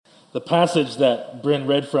The passage that Bryn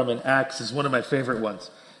read from in Acts is one of my favorite ones.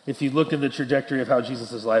 If you look at the trajectory of how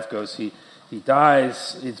Jesus' life goes, he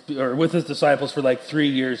dies with his disciples for like 3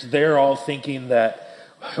 years. They're all thinking that,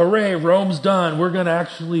 hooray, Rome's done. We're going to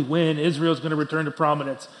actually win. Israel's going to return to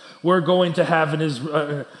prominence. We're going to have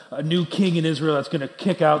a new king in Israel that's going to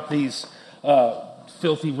kick out these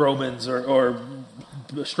filthy Romans or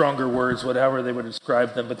stronger words, whatever they would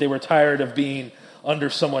describe them. But they were tired of being under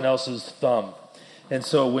someone else's thumb. And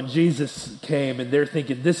so when Jesus came and they're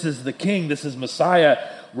thinking, this is the king, this is Messiah,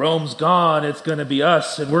 Rome's gone, it's going to be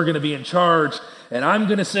us, and we're going to be in charge, and I'm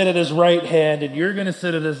going to sit at his right hand, and you're going to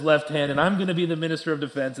sit at his left hand, and I'm going to be the minister of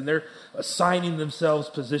defense, and they're assigning themselves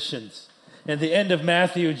positions. And at the end of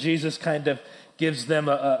Matthew, Jesus kind of gives them,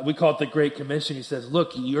 we call it the Great Commission. He says,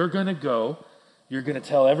 look, you're going to go, you're going to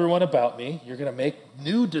tell everyone about me, you're going to make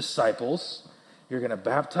new disciples, you're going to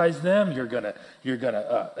baptize them, you're going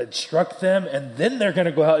to instruct them, and then they're going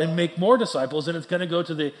to go out and make more disciples, and it's going to go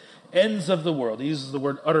to the ends of the world. He uses the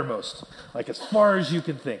word uttermost, like as far as you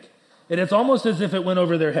can think. And it's almost as if it went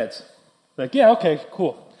over their heads. Like, yeah, okay,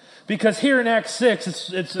 cool. Because here in Acts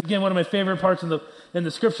 6, it's again one of my favorite parts in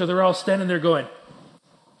the scripture. They're all standing there going,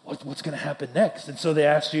 what's going to happen next? And so they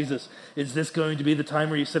asked Jesus, is this going to be the time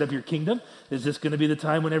where you set up your kingdom? Is this going to be the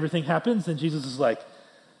time when everything happens? And Jesus is like,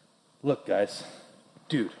 look, guys,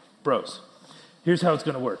 dude, bros, here's how it's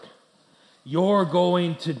going to work. You're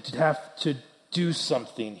going to have to do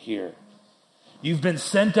something here. You've been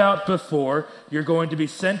sent out before. You're going to be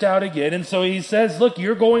sent out again. And so he says, look,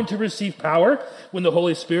 you're going to receive power when the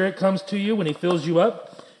Holy Spirit comes to you, when he fills you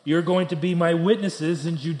up. You're going to be my witnesses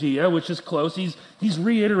in Judea, which is close. He's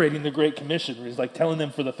reiterating the Great Commission. He's like telling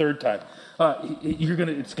them for the third time.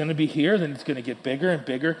 It's going to be here, then it's going to get bigger and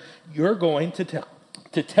bigger. You're going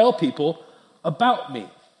to tell people about me.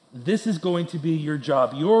 This is going to be your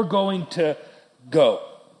job. You're going to go.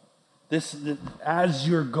 As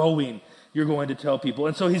you're going to tell people.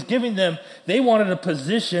 And so he's giving them, they wanted a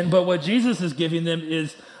position, but what Jesus is giving them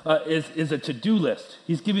is a to-do list.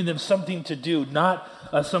 He's giving them something to do, not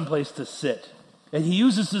someplace to sit. And he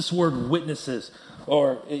uses this word witnesses,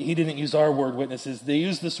 or he didn't use our word witnesses. They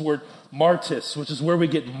use this word martis, which is where we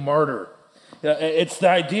get martyr. It's the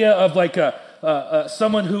idea of like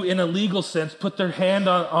someone who, in a legal sense, put their hand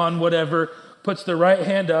on whatever, puts their right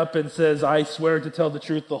hand up and says, I swear to tell the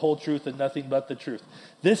truth, the whole truth, and nothing but the truth.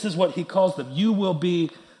 This is what he calls them. You will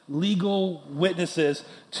be legal witnesses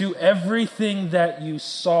to everything that you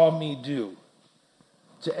saw me do.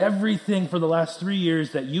 To everything for the last 3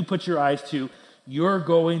 years that you put your eyes to, you're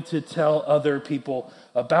going to tell other people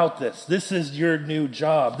about this. This is your new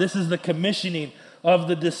job. This is the commissioning of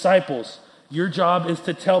the disciples. Your job is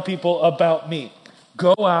to tell people about me.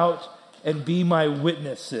 Go out and be my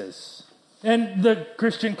witnesses. And the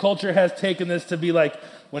Christian culture has taken this to be like,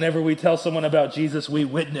 whenever we tell someone about Jesus, we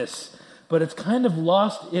witness. But it's kind of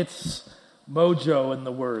lost its mojo in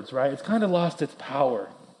the words, right? It's kind of lost its power.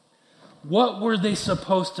 What were they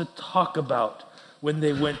supposed to talk about when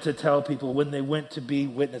they went to tell people, when they went to be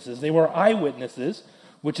witnesses? They were eyewitnesses,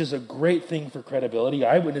 which is a great thing for credibility.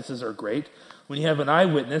 Eyewitnesses are great. When you have an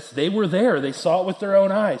eyewitness, they were there. They saw it with their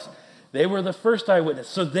own eyes. They were the first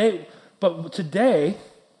eyewitness. But today,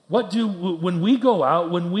 when we go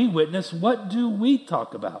out, when we witness, what do we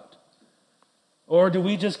talk about? Or do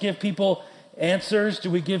we just give people answers?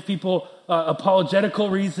 Do we give people apologetical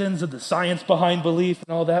reasons and the science behind belief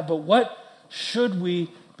and all that? But what should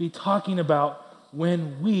we be talking about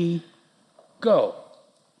when we go?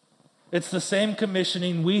 It's the same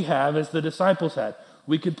commissioning we have as the disciples had.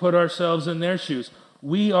 We could put ourselves in their shoes.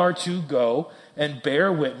 We are to go and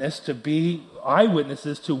bear witness, to be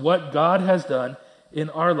eyewitnesses to what God has done in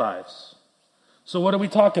our lives. So what do we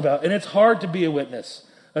talk about? And it's hard to be a witness,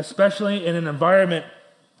 especially in an environment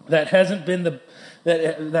that hasn't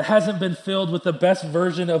been filled with the best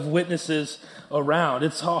version of witnesses around.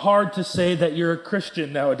 It's hard to say that you're a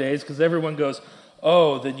Christian nowadays because everyone goes,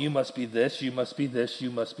 oh, then you must be this, you must be this, you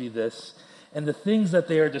must be this. And the things that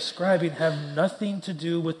they are describing have nothing to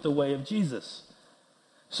do with the way of Jesus.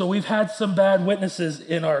 So we've had some bad witnesses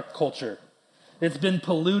in our culture. It's been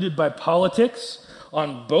polluted by politics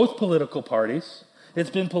on both political parties. It's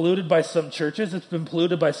been polluted by some churches. It's been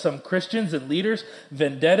polluted by some Christians and leaders,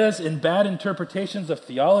 vendettas and bad interpretations of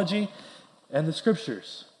theology and the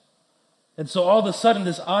scriptures. And so all of a sudden,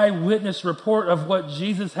 this eyewitness report of what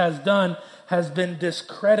Jesus has done has been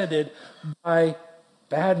discredited by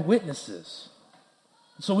bad witnesses.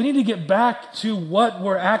 So we need to get back to what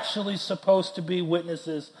we're actually supposed to be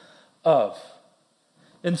witnesses of.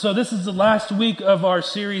 And so this is the last week of our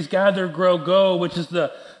series, Gather, Grow, Go, which is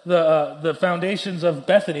the foundations of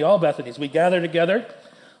Bethany, all Bethanies. We gather together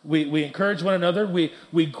We encourage one another.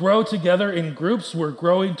 We grow together in groups. We're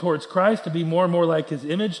growing towards Christ to be more and more like his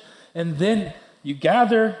image. And then you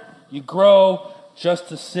gather, you grow just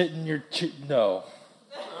to sit in your... No.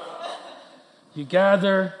 You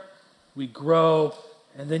gather, we grow,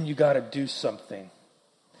 and then you got to do something.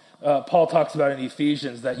 Paul talks about in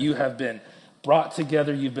Ephesians that you have been brought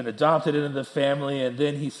together, you've been adopted into the family, and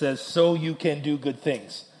then he says, so you can do good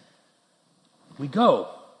things. We go.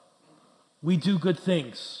 We do good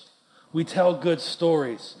things. We tell good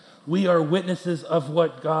stories. We are witnesses of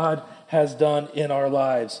what God has done in our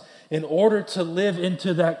lives. In order to live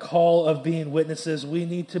into that call of being witnesses, we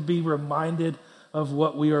need to be reminded of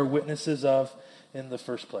what we are witnesses of in the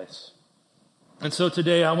first place. And so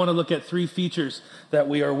today I want to look at 3 features that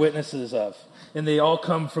we are witnesses of. And they all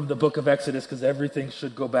come from the book of Exodus because everything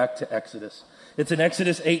should go back to Exodus. It's in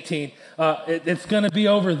Exodus 18. It's going to be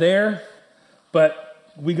over there, but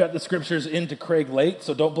we got the scriptures into Craig late,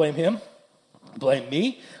 so don't blame him. Blame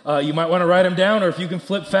me. You might want to write them down, or if you can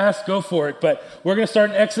flip fast, go for it. But we're going to start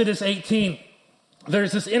in Exodus 18.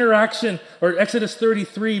 There's this interaction, or Exodus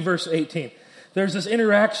 33, verse 18. There's this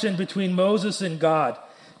interaction between Moses and God.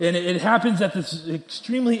 And it happens at this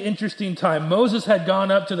extremely interesting time. Moses had gone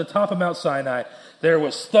up to the top of Mount Sinai. There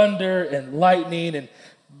was thunder and lightning, and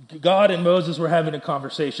God and Moses were having a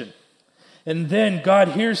conversation. And then God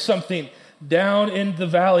hears something down in the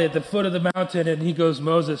valley at the foot of the mountain, and he goes,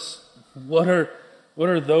 Moses, what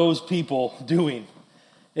are those people doing?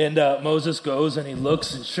 And Moses goes and he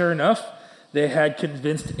looks, and sure enough, they had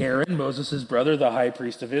convinced Aaron, Moses' brother, the high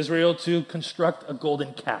priest of Israel, to construct a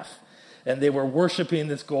golden calf. And they were worshiping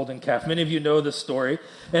this golden calf. Many of you know this story.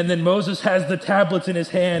 And then Moses has the tablets in his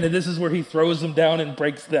hand, and this is where he throws them down and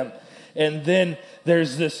breaks them. And then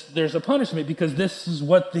there's a punishment because this is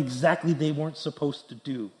what exactly they weren't supposed to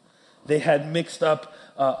do. They had mixed up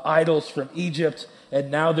idols from Egypt,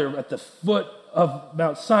 and now they're at the foot of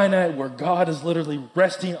Mount Sinai where God is literally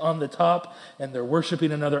resting on the top, and they're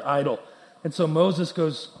worshiping another idol. And so Moses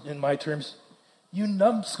goes, in my terms, you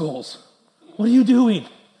numbskulls, what are you doing?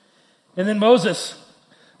 And then Moses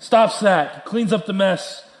stops that, cleans up the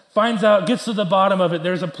mess, finds out, gets to the bottom of it.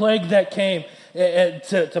 There's a plague that came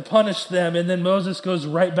to punish them. And then Moses goes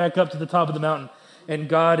right back up to the top of the mountain. And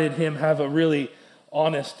God and him have a really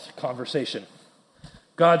honest conversation.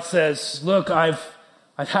 God says, look, I've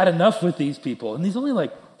had enough with these people. And he's only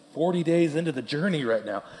like 40 days into the journey right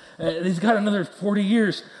now. He's got another 40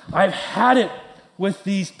 years. I've had it with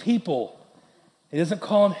these people. He doesn't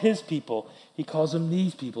call them his people. He calls them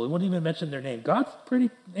these people. He wouldn't even mention their name. God's pretty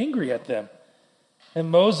angry at them.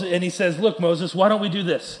 And he says, look, Moses, why don't we do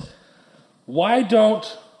this? Why don't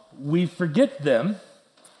we forget them,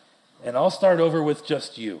 and I'll start over with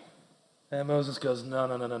just you? And Moses goes, no,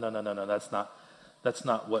 that's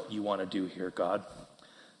not what you want to do here, God.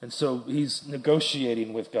 And so he's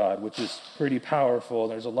negotiating with God, which is pretty powerful.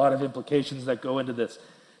 There's a lot of implications that go into this.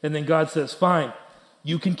 And then God says, fine,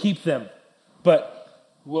 you can keep them. But,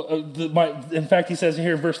 in fact, he says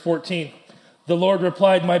here in verse 14, the Lord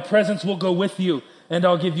replied, my presence will go with you, and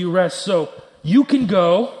I'll give you rest. So you can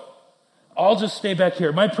go. I'll just stay back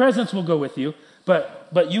here. My presence will go with you,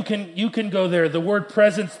 but you can go there. The word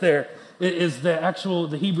presence there is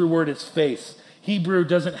the Hebrew word is face. Hebrew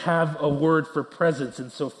doesn't have a word for presence,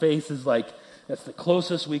 and so face is like, that's the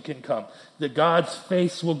closest we can come. That God's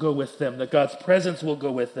face will go with them. That God's presence will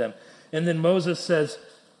go with them. And then Moses says,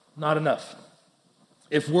 not enough.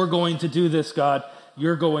 If we're going to do this, God,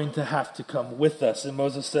 you're going to have to come with us. And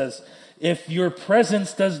Moses says, if your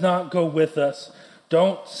presence does not go with us,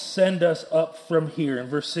 don't send us up from here. In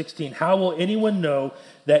verse 16, how will anyone know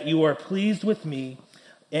that you are pleased with me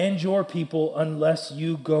and your people unless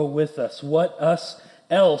you go with us? What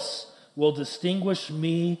else will distinguish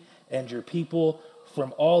me and your people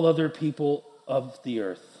from all other people of the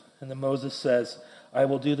earth? And then Moses says, I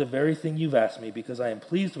will do the very thing you've asked me because I am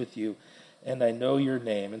pleased with you and I know your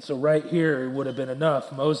name. And so right here, it would have been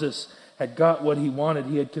enough. Moses had got what he wanted.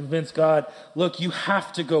 He had convinced God, look, you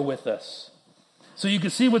have to go with us. So you can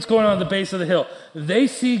see what's going on at the base of the hill. They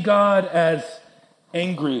see God as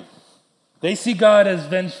angry. They see God as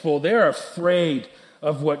vengeful. They're afraid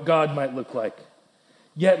of what God might look like.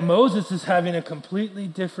 Yet Moses is having a completely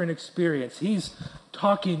different experience. He's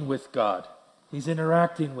talking with God. He's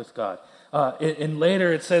interacting with God. And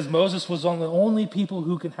later it says Moses was one of the only people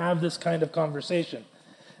who can have this kind of conversation.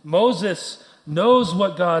 Moses knows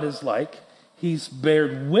what God is like. He's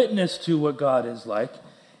bared witness to what God is like.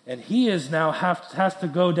 And he is now has to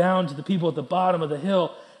go down to the people at the bottom of the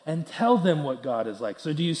hill and tell them what God is like.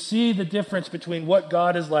 So do you see the difference between what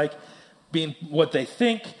God is like being what they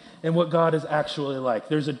think and what God is actually like?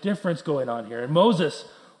 There's a difference going on here. And Moses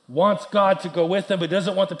wants God to go with him, but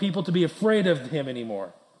doesn't want the people to be afraid of him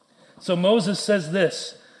anymore. So Moses says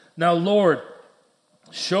this, "Now, Lord,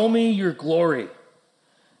 show me your glory."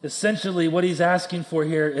 Essentially, what he's asking for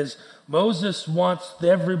here is Moses wants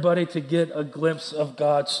everybody to get a glimpse of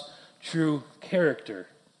God's true character.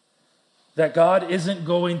 That God isn't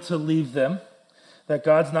going to leave them, that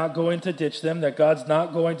God's not going to ditch them, that God's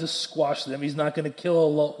not going to squash them. He's not going to kill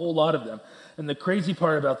a whole lot of them. And the crazy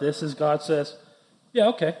part about this is God says, yeah,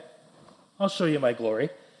 okay, I'll show you my glory.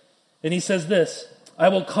 And he says this, "I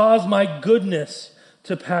will cause my goodness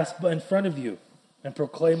to pass in front of you and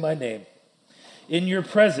proclaim my name. In your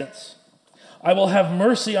presence, I will have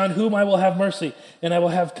mercy on whom I will have mercy, and I will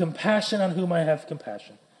have compassion on whom I have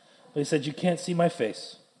compassion." But he said, "You can't see my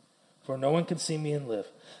face, for no one can see me and live."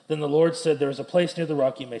 Then the Lord said, "There is a place near the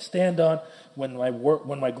rock you may stand on. When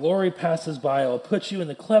my glory passes by, I will put you in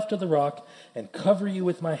the cleft of the rock and cover you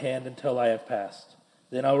with my hand until I have passed.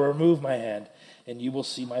 Then I will remove my hand, and you will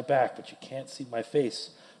see my back, but you can't see my face.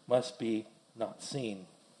 Must be not seen."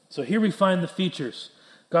 So here we find the features.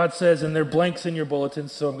 God says, and they're blanks in your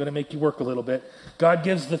bulletins, so I'm going to make you work a little bit. God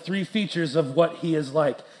gives the three features of what he is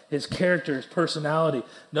like, his character, his personality.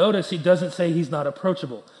 Notice he doesn't say he's not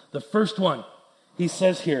approachable. The first one he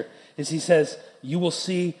says here is he says, "You will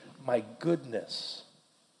see my goodness."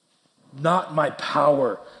 Not my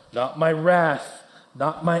power, not my wrath,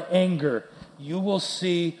 not my anger. You will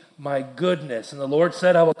see my goodness. And the Lord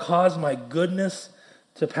said, "I will cause my goodness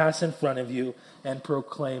to pass in front of you and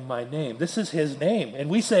proclaim my name." This is his name. And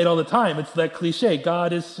we say it all the time. It's that cliche,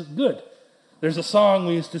 God is good. There's a song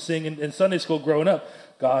we used to sing in Sunday school growing up.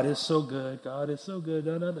 God is so good, God is so good.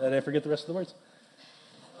 And I forget the rest of the words.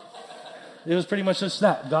 It was pretty much just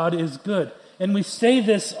that. God is good. And we say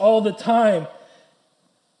this all the time,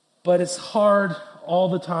 but it's hard all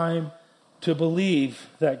the time to believe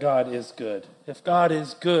that God is good. If God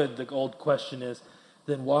is good, the old question is,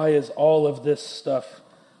 then why is all of this stuff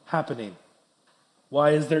happening?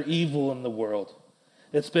 Why is there evil in the world?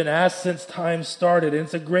 It's been asked since time started, and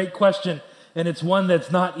it's a great question, and it's one that's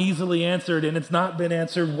not easily answered, and it's not been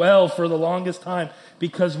answered well for the longest time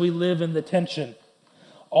because we live in the tension.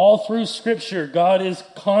 All through Scripture, God is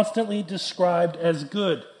constantly described as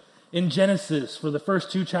good. In Genesis, for the first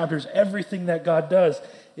 2 chapters, everything that God does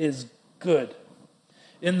is good.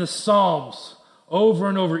 In the Psalms, over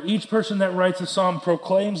and over, each person that writes a psalm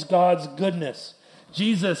proclaims God's goodness.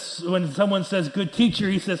 Jesus, when someone says good teacher,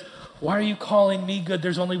 he says, "Why are you calling me good?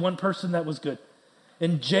 There's only one person that was good."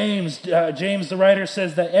 And James the writer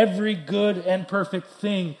says that every good and perfect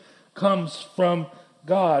thing comes from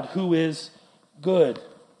God, who is good.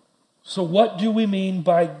 So what do we mean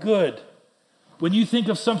by good? When you think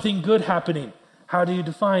of something good happening, how do you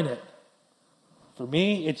define it? For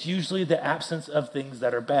me, it's usually the absence of things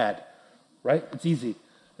that are bad, right? It's easy.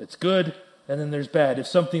 It's good, and then there's bad. If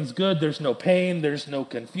something's good, there's no pain, there's no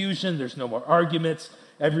confusion, there's no more arguments.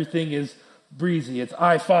 Everything is breezy. It's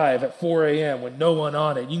I-5 at 4 a.m. with no one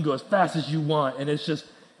on it. You can go as fast as you want, and it's just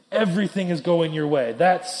everything is going your way.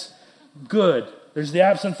 That's good. There's the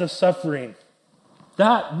absence of suffering.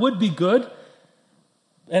 That would be good,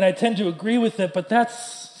 and I tend to agree with it, but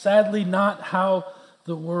that's sadly not how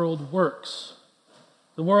the world works.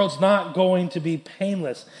 The world's not going to be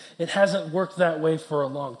painless. It hasn't worked that way for a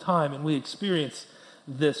long time, and we experience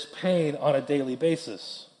this pain on a daily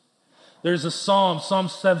basis. There's a psalm, Psalm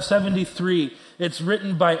 73. It's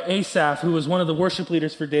written by Asaph, who was one of the worship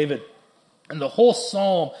leaders for David. And the whole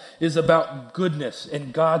psalm is about goodness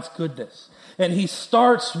and God's goodness. And he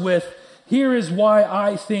starts with, "Here is why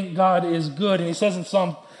I think God is good." And he says in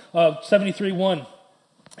Psalm 73:1,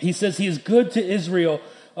 he says, "He is good to Israel.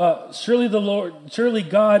 Surely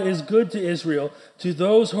God is good to Israel, to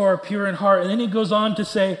those who are pure in heart." And then he goes on to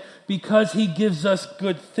say, because he gives us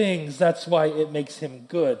good things, that's why it makes him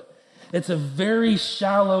good. It's a very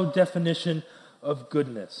shallow definition of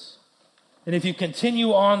goodness. And if you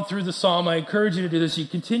continue on through the psalm, I encourage you to do this. You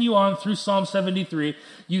continue on through Psalm 73,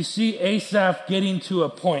 you see Asaph getting to a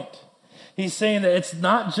point. He's saying that it's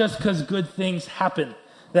not just because good things happen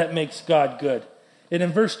that makes God good. And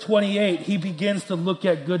in verse 28, he begins to look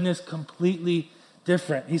at goodness completely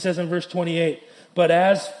different. He says in verse 28, "But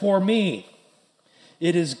as for me,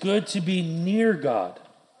 it is good to be near God.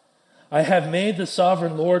 I have made the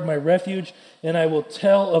sovereign Lord my refuge, and I will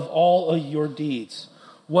tell of all of your deeds."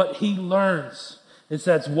 What he learns is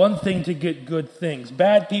that's one thing to get good things.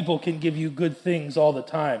 Bad people can give you good things all the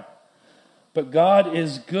time. But God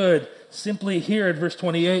is good simply here in verse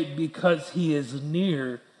 28 because he is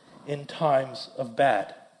near in times of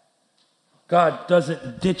bad. God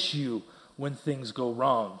doesn't ditch you when things go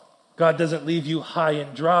wrong. God doesn't leave you high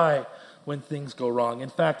and dry when things go wrong. In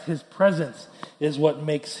fact, his presence is what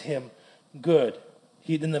makes him good.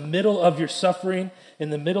 In the middle of your suffering, in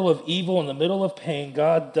the middle of evil, in the middle of pain,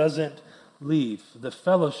 God doesn't leave. The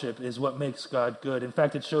fellowship is what makes God good. In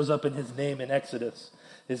fact, it shows up in his name in Exodus,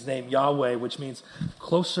 his name Yahweh, which means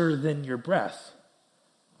closer than your breath.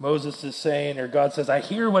 Moses is saying, or God says, I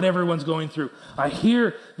hear what everyone's going through. I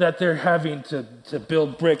hear that they're having to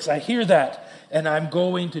build bricks. I hear that, and I'm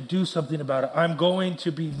going to do something about it. I'm going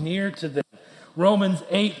to be near to them. Romans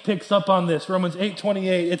 8 picks up on this. Romans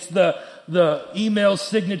 8:28. It's the email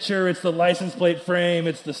signature. It's the license plate frame.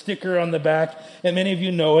 It's the sticker on the back. And many of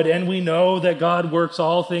you know it. And we know that God works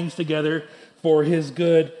all things together for his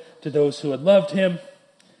good to those who had loved him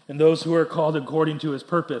and those who are called according to his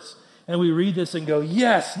purpose. And we read this and go,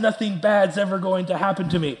 yes, nothing bad's ever going to happen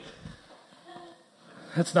to me.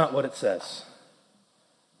 That's not what it says.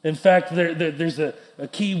 In fact, there's a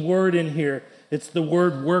key word in here. It's the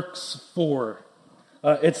word works for.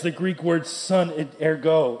 It's the Greek word son,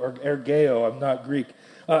 ergo, or ergeo. I'm not Greek.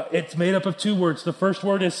 It's made up of two words. The first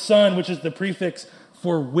word is son, which is the prefix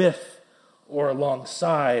for with or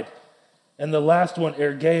alongside. And the last one,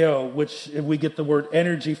 ergeo, which we get the word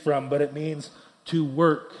energy from, but it means to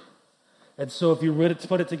work. And so if you were to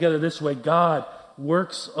put it together this way, God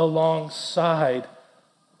works alongside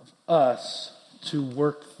us to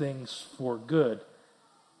work things for good.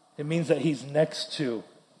 It means that he's next to.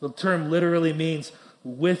 The term literally means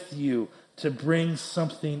with you, to bring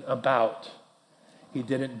something about. He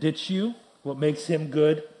didn't ditch you. What makes him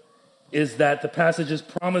good is that the passage is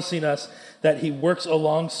promising us that he works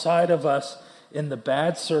alongside of us in the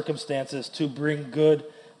bad circumstances to bring good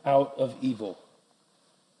out of evil.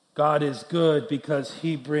 God is good because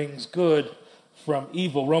he brings good from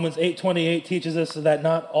evil. Romans 8:28 teaches us that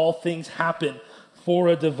not all things happen for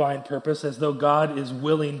a divine purpose, as though God is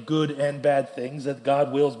willing good and bad things, that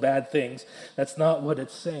God wills bad things. That's not what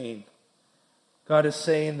it's saying. God is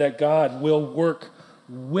saying that God will work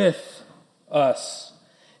with us,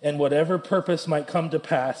 and whatever purpose might come to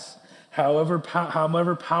pass, however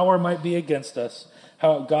power might be against us,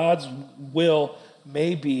 how God's will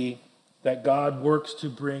may be that God works to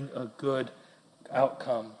bring a good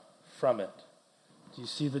outcome from it. Do you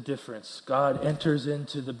see the difference? God enters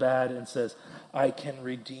into the bad and says, I can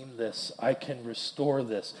redeem this. I can restore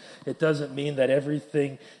this. It doesn't mean that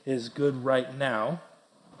everything is good right now,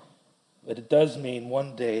 but it does mean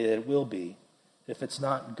one day that it will be. If it's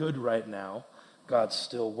not good right now, God's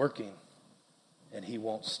still working, and he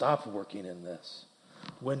won't stop working in this.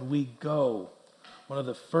 When we go, one of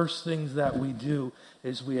the first things that we do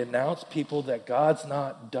is we announce people that God's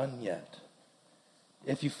not done yet.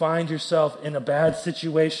 If you find yourself in a bad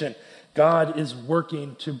situation, God is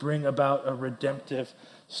working to bring about a redemptive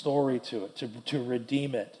story to it, to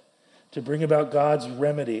redeem it, to bring about God's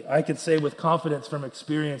remedy. I can say with confidence from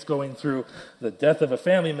experience going through the death of a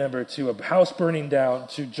family member, to a house burning down,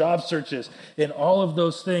 to job searches, in all of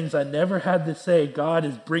those things, I never had to say, God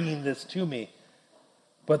is bringing this to me.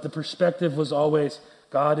 But the perspective was always,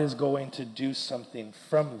 God is going to do something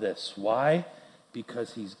from this. Why?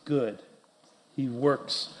 Because he's good. He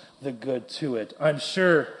works the good to it. I'm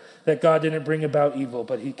sure that God didn't bring about evil,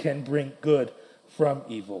 but he can bring good from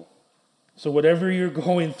evil. So whatever you're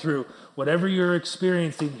going through, whatever you're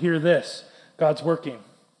experiencing, hear this. God's working,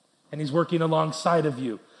 and he's working alongside of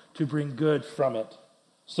you to bring good from it.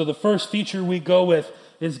 So the first feature we go with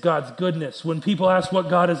is God's goodness. When people ask what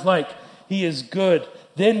God is like, he is good.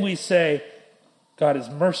 Then we say, God is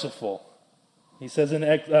merciful. He says in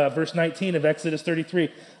verse 19 of Exodus 33,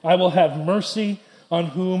 I will have mercy on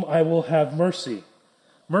whom I will have mercy.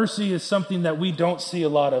 Mercy is something that we don't see a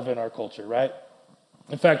lot of in our culture, right?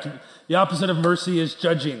 In fact, the opposite of mercy is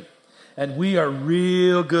judging. And we are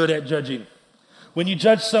real good at judging. When you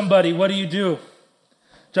judge somebody, what do?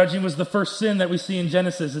 Judging was the first sin that we see in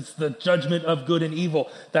Genesis. It's the judgment of good and evil.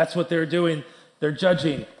 That's what they're doing. They're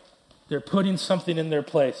judging. They're putting something in their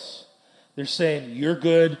place. They're saying, you're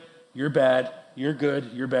good, you're bad, you're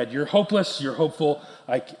good, you're bad. You're hopeless, you're hopeful.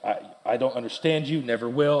 I don't understand you, never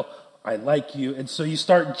will. I like you. And so you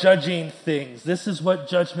start judging things. This is what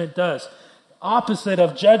judgment does. Opposite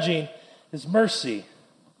of judging is mercy.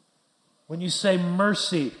 When you say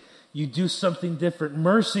mercy, you do something different.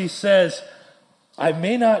 Mercy says, I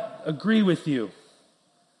may not agree with you,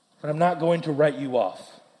 but I'm not going to write you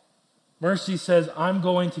off. Mercy says, I'm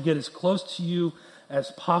going to get as close to you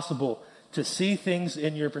as possible to see things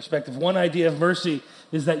in your perspective. One idea of mercy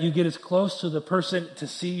is that you get as close to the person to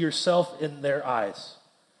see yourself in their eyes,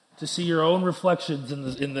 to see your own reflections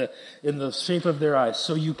in the shape of their eyes,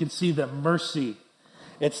 so you can see them. Mercy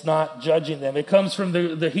It's not judging them. It comes from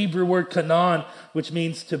the Hebrew word kanan, which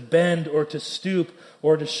means to bend or to stoop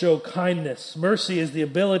or to show kindness. Mercy is the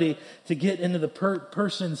ability to get into the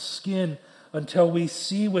person's skin until we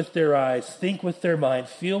see with their eyes, think with their mind,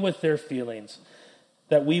 feel with their feelings,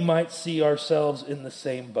 that we might see ourselves in the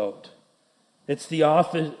same boat. It's the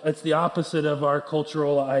opposite of our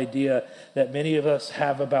cultural idea that many of us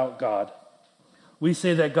have about God. We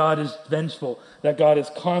say that God is vengeful, that God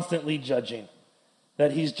is constantly judging,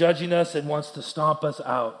 that he's judging us and wants to stomp us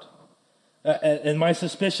out. And my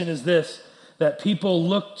suspicion is this, that people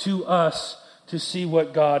look to us to see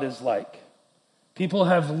what God is like. People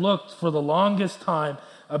have looked for the longest time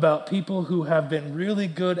about people who have been really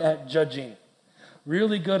good at judging,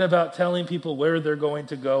 really good about telling people where they're going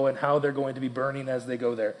to go and how they're going to be burning as they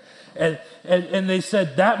go there. And they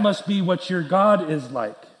said, that must be what your God is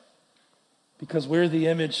like. Because we're the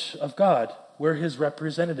image of God. We're his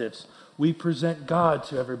representatives. We present God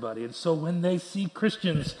to everybody. And so when they see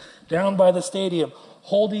Christians down by the stadium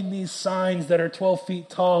holding these signs that are 12 feet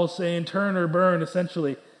tall saying turn or burn,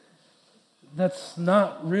 essentially, that's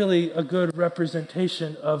not really a good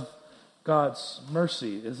representation of God's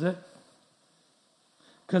mercy, is it?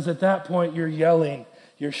 Because at that point you're yelling,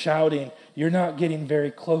 you're shouting, you're not getting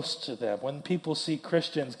very close to them. When people see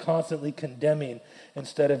Christians constantly condemning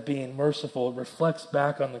instead of being merciful, it reflects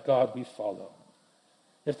back on the God we follow.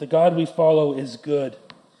 If the God we follow is good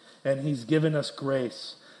and he's given us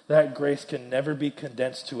grace, that grace can never be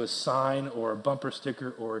condensed to a sign or a bumper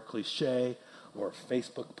sticker or a cliche or a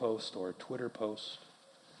Facebook post or a Twitter post.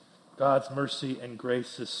 God's mercy and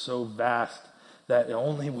grace is so vast that the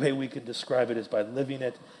only way we can describe it is by living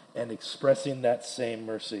it and expressing that same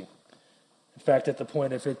mercy. In fact, at the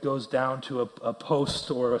point if it goes down to a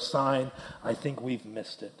post or a sign, I think we've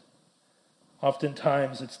missed it.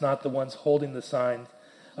 Oftentimes, it's not the ones holding the sign,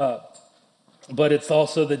 but it's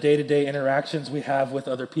also the day-to-day interactions we have with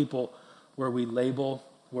other people where we label,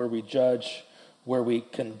 where we judge, where we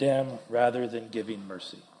condemn rather than giving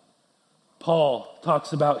mercy. Paul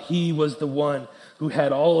talks about he was the one who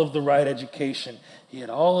had all of the right education. He had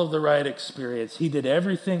all of the right experience. He did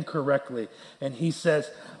everything correctly. And he says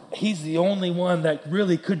he's the only one that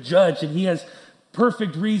really could judge, and he has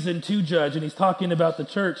perfect reason to judge. And he's talking about the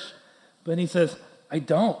church. But he says, I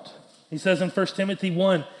don't. He says in 1 Timothy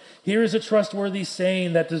 1, here is a trustworthy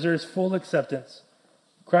saying that deserves full acceptance.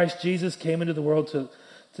 Christ Jesus came into the world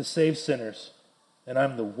to save sinners, and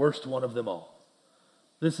I'm the worst one of them all.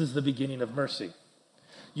 This is the beginning of mercy.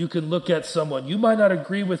 You can look at someone, you might not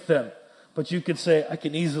agree with them, but you could say, I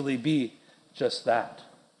can easily be just that.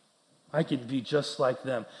 I can be just like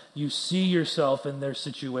them. You see yourself in their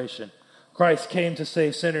situation. Christ came to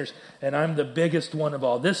save sinners, and I'm the biggest one of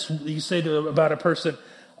all. This, you say about a person,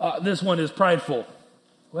 this one is prideful.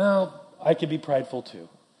 Well, I can be prideful too.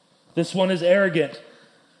 This one is arrogant.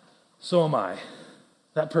 So am I.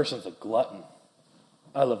 That person's a glutton.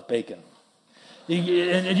 I love bacon.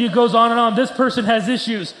 And it goes on and on. This person has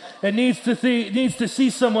issues and needs to see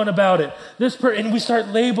someone about it. And we start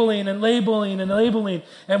labeling and labeling and labeling,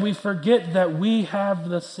 and we forget that we have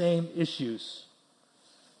the same issues.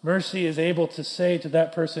 Mercy is able to say to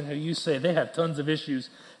that person who you say they have tons of issues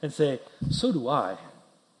and say, so do I.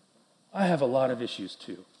 I have a lot of issues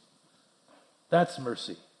too. That's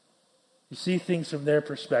mercy. You see things from their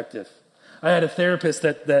perspective. I had a therapist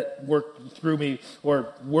that worked through me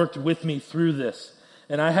or worked with me through this.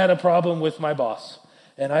 And I had a problem with my boss.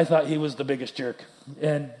 And I thought he was the biggest jerk.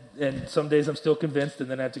 And some days I'm still convinced, and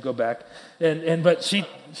then I have to go back. But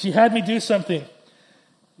she had me do something.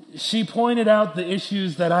 She pointed out the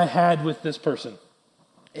issues that I had with this person.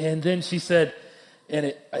 And then she said,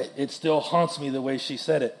 and it still haunts me the way she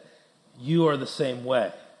said it, you are the same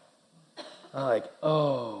way. I'm like,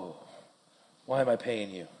 oh, why am I paying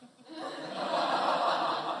you?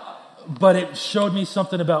 But it showed me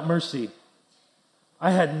something about mercy.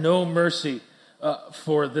 I had no mercy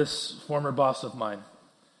for this former boss of mine.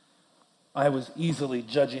 I was easily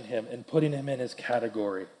judging him and putting him in his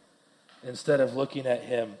category instead of looking at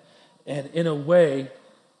him and, in a way,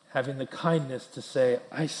 having the kindness to say,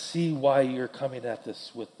 I see why you're coming at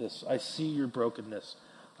this with this. I see your brokenness.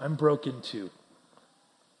 I'm broken too.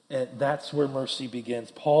 And that's where mercy begins.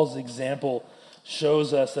 Paul's example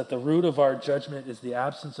shows us that the root of our judgment is the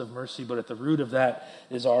absence of mercy, but at the root of that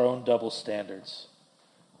is our own double standards.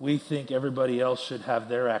 We think everybody else should have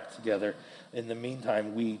their act together. In the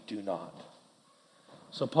meantime, we do not.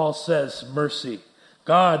 So Paul says, mercy.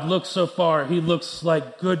 God looks so far. He looks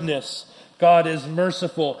like goodness. God is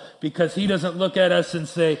merciful because he doesn't look at us and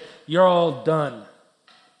say, you're all done.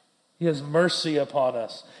 He has mercy upon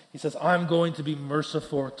us. He says, I'm going to be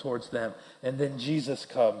merciful towards them. And then Jesus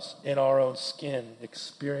comes in our own skin,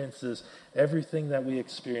 experiences everything that we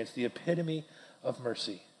experience, the epitome of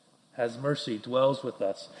mercy. Has mercy, dwells with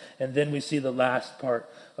us. And then we see the last part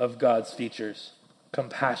of God's features,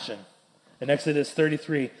 compassion. In Exodus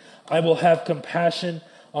 33, I will have compassion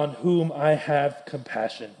on whom I have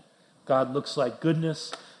compassion. God looks like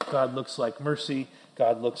goodness. God looks like mercy.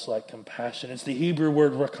 God looks like compassion. It's the Hebrew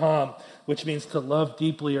word rakam, which means to love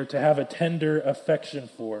deeply or to have a tender affection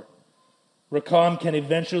for. Rakam can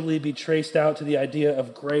eventually be traced out to the idea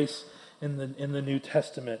of grace in the New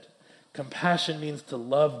Testament. Compassion means to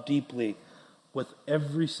love deeply with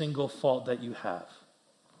every single fault that you have.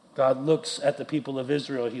 God looks at the people of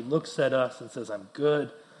Israel. He looks at us and says, I'm good,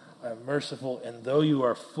 I'm merciful, and though you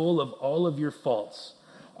are full of all of your faults,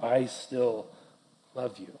 I still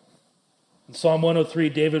love you. In Psalm 103,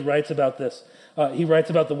 David writes about this. He writes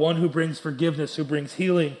about the one who brings forgiveness, who brings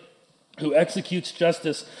healing, who executes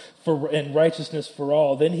justice and righteousness for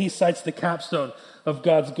all. Then he cites the capstone of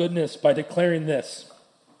God's goodness by declaring this: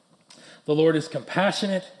 the Lord is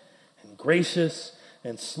compassionate and gracious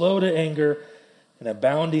and slow to anger and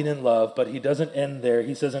abounding in love. But he doesn't end there.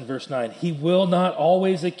 He says in verse 9, he will not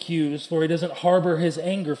always accuse, for he doesn't harbor his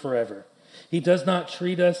anger forever. He does not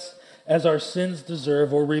treat us as our sins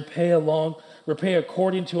deserve, or repay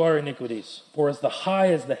according to our iniquities. For as high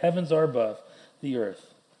as the heavens are above the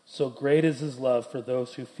earth, so great is his love for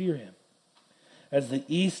those who fear him. As the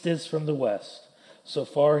east is from the west, so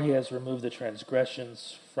far he has removed the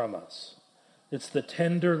transgressions from us. It's the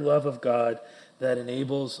tender love of God that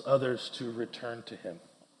enables others to return to him.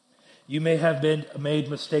 You may have made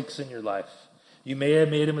mistakes in your life. You may have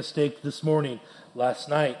made a mistake this morning, last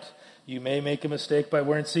night. You may make a mistake by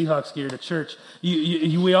wearing Seahawks gear to church.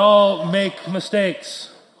 We all make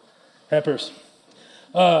mistakes. Peppers.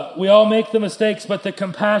 We all make the mistakes, but the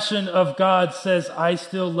compassion of God says, I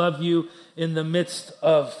still love you in the midst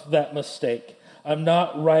of that mistake. I'm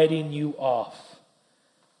not writing you off.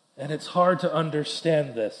 And it's hard to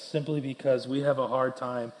understand this simply because we have a hard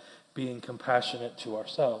time being compassionate to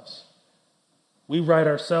ourselves. We write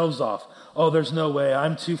ourselves off. Oh, there's no way.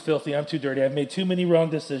 I'm too filthy. I'm too dirty. I've made too many wrong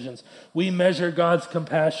decisions. We measure God's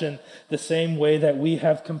compassion the same way that we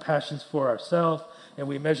have compassion for ourselves, and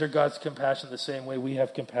we measure God's compassion the same way we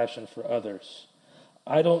have compassion for others.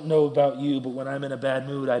 I don't know about you, but when I'm in a bad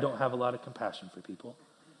mood, I don't have a lot of compassion for people.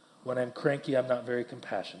 When I'm cranky, I'm not very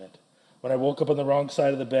compassionate. When I woke up on the wrong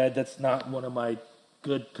side of the bed, that's not one of my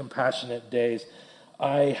good, compassionate days.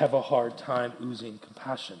 I have a hard time oozing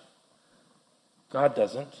compassion. God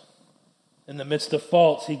doesn't. In the midst of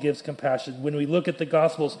faults, he gives compassion. When we look at the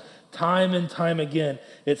Gospels, time and time again,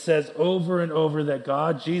 it says over and over that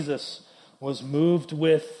God, Jesus, was moved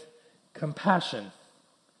with compassion.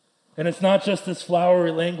 And it's not just this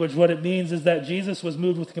flowery language. What it means is that Jesus was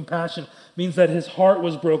moved with compassion. It means that his heart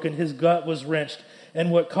was broken, his gut was wrenched.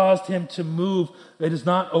 And what caused him to move, it is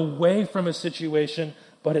not away from a situation,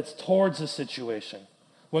 but it's towards a situation.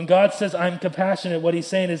 When God says, I'm compassionate, what he's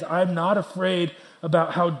saying is, I'm not afraid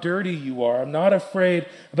about how dirty you are. I'm not afraid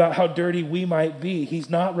about how dirty we might be. He's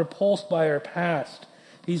not repulsed by our past.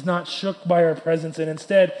 He's not shook by our presence. And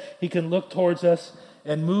instead, he can look towards us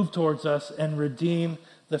and move towards us and redeem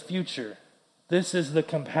the future. This is the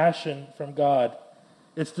compassion from God.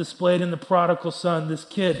 It's displayed in the prodigal son. This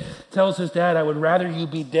kid tells his dad, I would rather you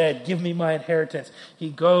be dead. Give me my inheritance. He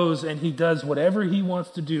goes and he does whatever he wants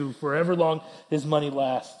to do for however long his money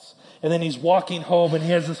lasts. And then he's walking home and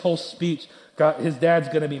he has this whole speech. His dad's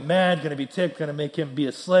going to be mad, going to be ticked, going to make him be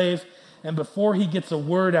a slave. And before he gets a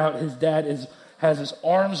word out, his dad has his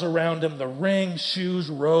arms around him, the ring, shoes,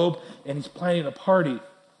 robe, and he's planning a party.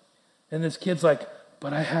 And this kid's like,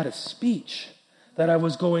 but I had a speech that I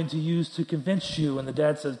was going to use to convince you. And the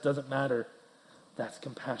dad says, doesn't matter. That's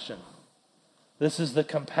compassion. This is the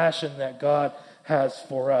compassion that God has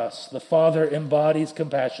for us. The Father embodies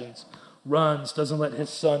compassion, runs, doesn't let his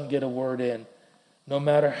Son get a word in. No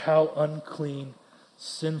matter how unclean,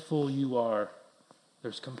 sinful you are,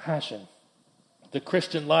 there's compassion. The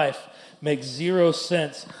Christian life makes zero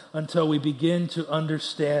sense until we begin to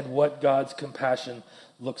understand what God's compassion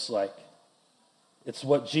looks like. It's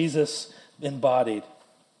what Jesus embodied.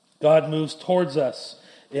 God moves towards us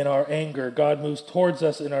in our anger. God moves towards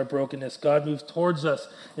us in our brokenness. God moves towards us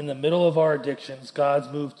in the middle of our addictions.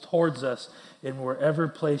 God moves towards us in wherever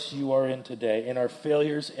place you are in today, in our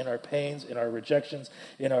failures, in our pains, in our rejections,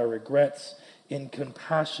 in our regrets. In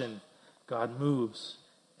compassion, God moves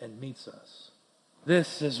and meets us.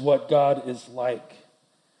 This is what God is like.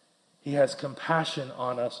 He has compassion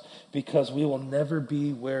on us because we will never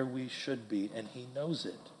be where we should be, and he knows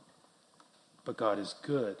it. But God is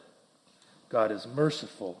good. God is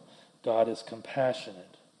merciful. God is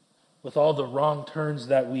compassionate. With all the wrong turns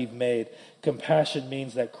that we've made, compassion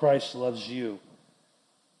means that Christ loves you.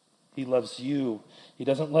 He loves you. He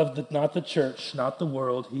doesn't love not the church, not the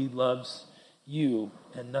world. He loves you,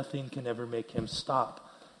 and nothing can ever make him stop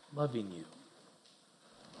loving you.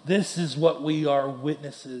 This is what we are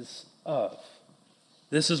witnesses of.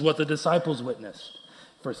 This is what the disciples witnessed.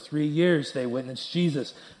 For 3 years, they witnessed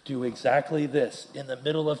Jesus do exactly this. In the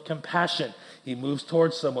middle of compassion, he moves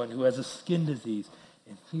towards someone who has a skin disease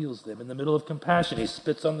and heals them. In the middle of compassion, he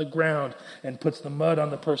spits on the ground and puts the mud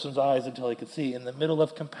on the person's eyes until he could see. In the middle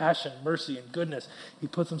of compassion, mercy, and goodness, he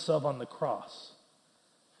puts himself on the cross.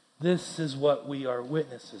 This is what we are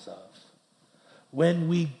witnesses of. When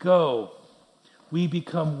we go, we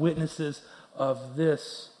become witnesses of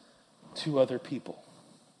this to other people.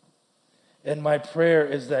 And my prayer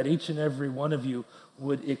is that each and every one of you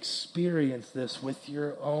would experience this with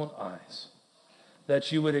your own eyes.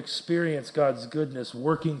 That you would experience God's goodness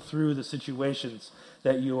working through the situations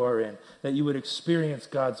that you are in. That you would experience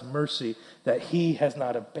God's mercy, that he has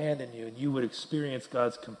not abandoned you. And you would experience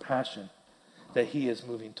God's compassion, that he is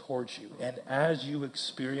moving towards you. And as you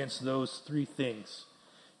experience those three things,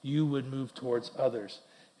 you would move towards others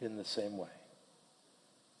in the same way.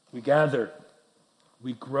 We gather,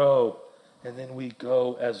 we grow, and then we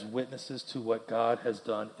go as witnesses to what God has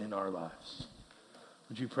done in our lives.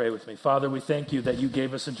 Would you pray with me? Father, we thank you that you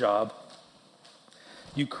gave us a job.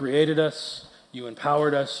 You created us, you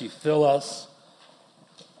empowered us, you fill us,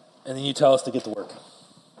 and then you tell us to get to work.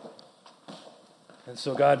 And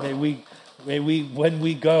so God, may we, when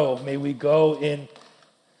we go, may we go in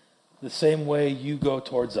the same way you go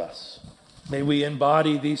towards us. May we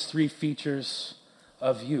embody these three features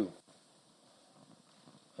of you,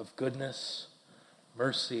 of goodness,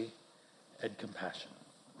 mercy, and compassion.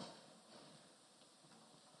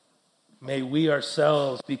 May we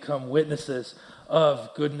ourselves become witnesses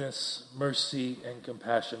of goodness, mercy, and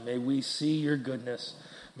compassion. May we see your goodness.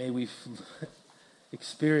 May we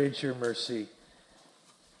experience your mercy.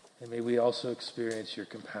 And may we also experience your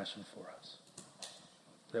compassion for us,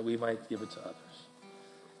 that we might give it to others.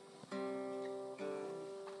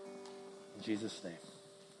 In Jesus' name.